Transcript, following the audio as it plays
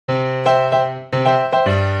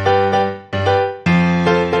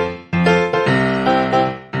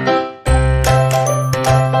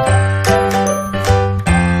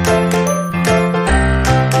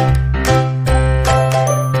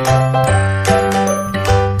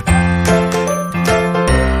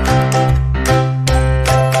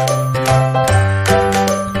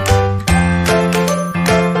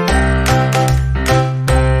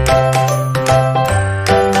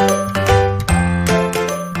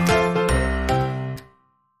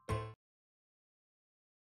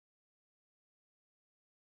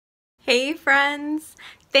Hey friends,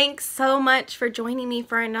 thanks so much for joining me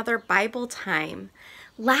for another Bible time.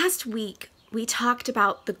 Last week, we talked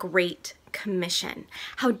about the Great Commission,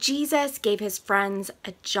 how Jesus gave his friends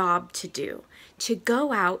a job to do, to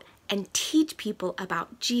go out and teach people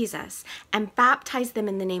about Jesus and baptize them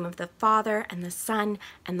in the name of the Father and the Son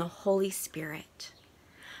and the Holy Spirit.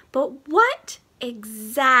 But what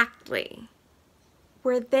exactly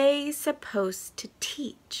were they supposed to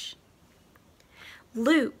teach?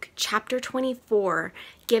 Luke chapter 24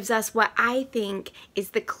 gives us what I think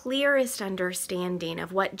is the clearest understanding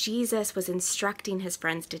of what Jesus was instructing his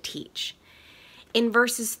friends to teach. In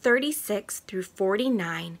verses 36 through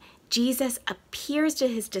 49, Jesus appears to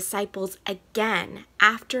his disciples again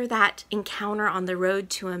after that encounter on the road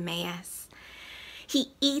to Emmaus.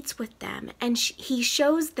 He eats with them and he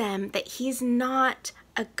shows them that he's not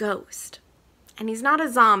a ghost and he's not a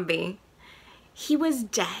zombie. He was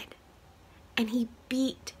dead. And he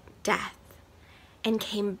beat death and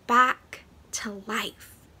came back to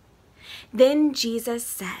life. Then Jesus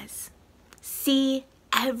says, "See,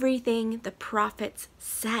 everything the prophets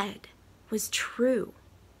said was true."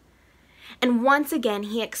 And once again,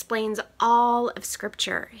 he explains all of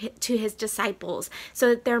Scripture to his disciples so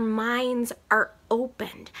that their minds are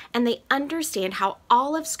opened and they understand how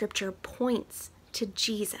all of Scripture points to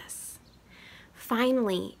Jesus.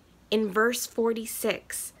 Finally, in verse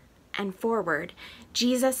 46, and forward,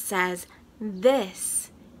 Jesus says, "This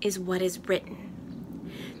is what is written.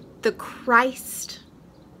 The Christ,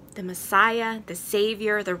 the Messiah, the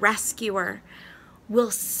Savior, the Rescuer, will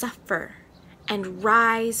suffer and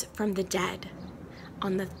rise from the dead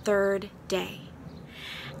on the third day.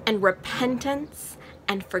 And repentance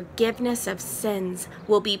and forgiveness of sins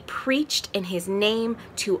will be preached in his name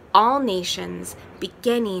to all nations,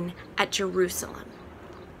 beginning at Jerusalem."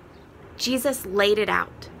 Jesus laid it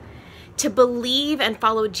out. To believe and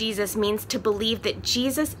follow Jesus means to believe that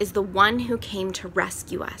Jesus is the one who came to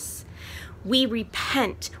rescue us. We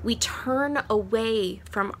repent, we turn away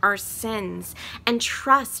from our sins, and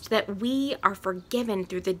trust that we are forgiven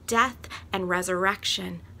through the death and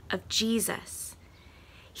resurrection of Jesus.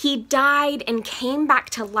 He died and came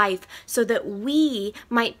back to life so that we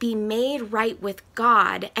might be made right with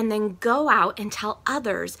God and then go out and tell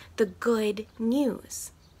others the good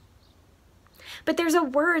news. But there's a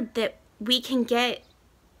word that we can get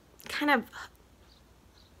kind of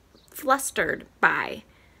flustered by: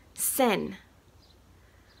 sin.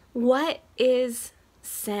 What is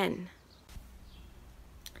sin?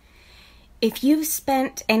 If you've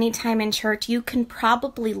spent any time in church, you can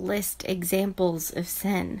probably list examples of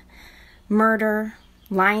sin: murder,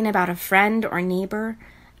 lying about a friend or neighbor,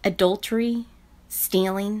 adultery,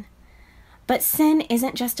 stealing. But sin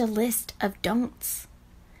isn't just a list of don'ts.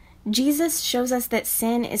 Jesus shows us that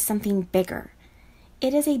sin is something bigger.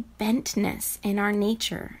 It is a bentness in our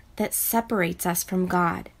nature that separates us from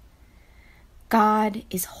God. God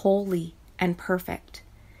is holy and perfect,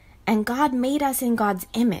 and God made us in God's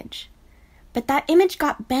image. But that image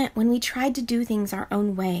got bent when we tried to do things our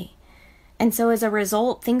own way. And so as a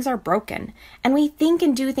result, things are broken, and we think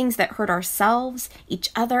and do things that hurt ourselves,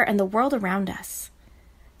 each other, and the world around us.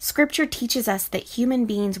 Scripture teaches us that human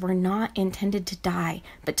beings were not intended to die,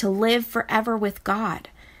 but to live forever with God.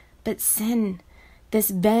 But sin, this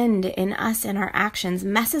bend in us and our actions,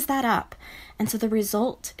 messes that up, and so the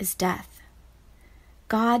result is death.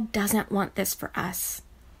 God doesn't want this for us,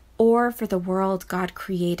 or for the world God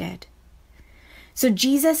created. So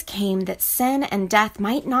Jesus came that sin and death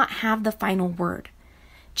might not have the final word.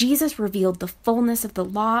 Jesus revealed the fullness of the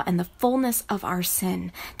law and the fullness of our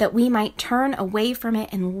sin, that we might turn away from it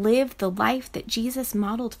and live the life that Jesus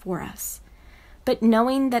modeled for us. But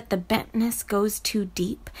knowing that the bentness goes too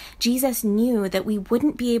deep, Jesus knew that we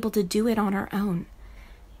wouldn't be able to do it on our own.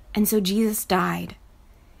 And so Jesus died.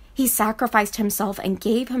 He sacrificed himself and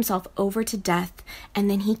gave himself over to death, and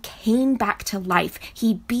then he came back to life.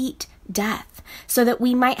 He beat death so that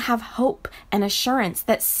we might have hope and assurance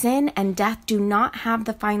that sin and death do not have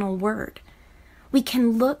the final word. We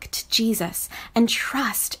can look to Jesus and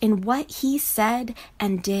trust in what he said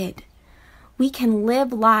and did. we can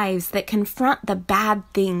live lives that confront the bad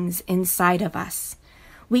things inside of us.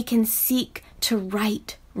 We can seek to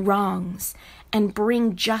right wrongs and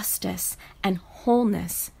bring justice and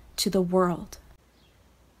wholeness to the world.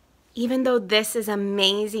 Even though this is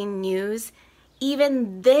amazing news,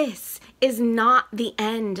 even this is not the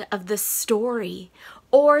end of the story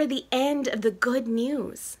or the end of the good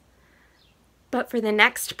news. But for the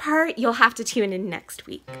next part, you'll have to tune in next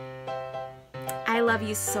week. I love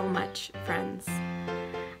you so much, friends.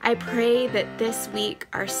 I pray that this week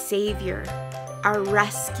our Savior, our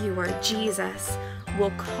rescuer, Jesus,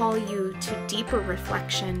 will call you to deeper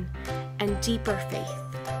reflection and deeper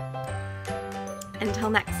faith. Until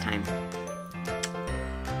next time.